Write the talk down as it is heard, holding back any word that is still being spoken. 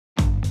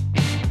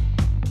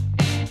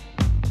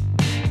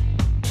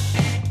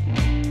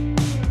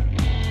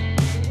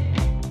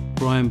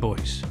Brian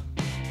Boyce.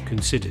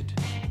 Considered,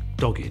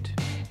 dogged,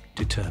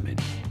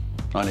 determined.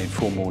 I need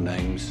 4 more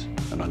names,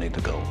 and I need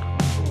the gold.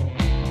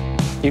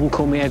 You can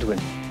call me Edwin.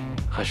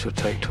 I shall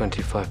take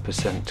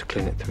 25% to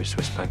clean it through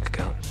Swiss bank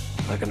accounts.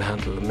 I can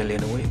handle $1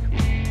 million a week.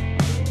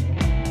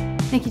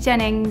 Nikki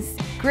Jennings,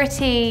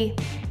 gritty,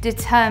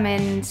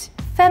 determined,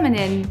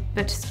 feminine,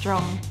 but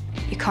strong.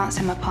 You can't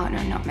say my partner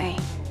and not me.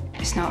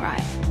 It's not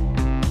right.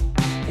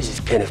 This is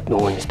Kenneth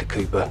Moore, Mr.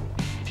 Cooper.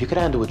 If you could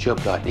handle a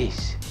job like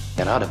this,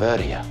 then I'd have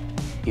heard of you.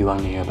 You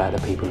only hear about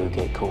the people who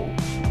get caught.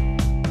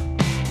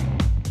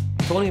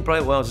 Tony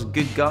Brightwell's a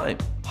good guy,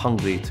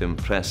 hungry to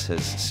impress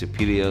his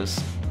superiors.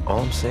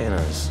 All I'm saying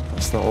is,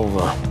 it's not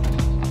over.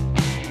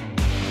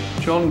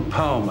 John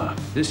Palmer.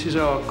 This is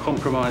our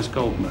compromised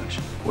gold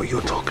merchant. What you're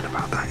talking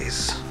about,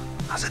 that's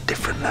a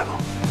different level.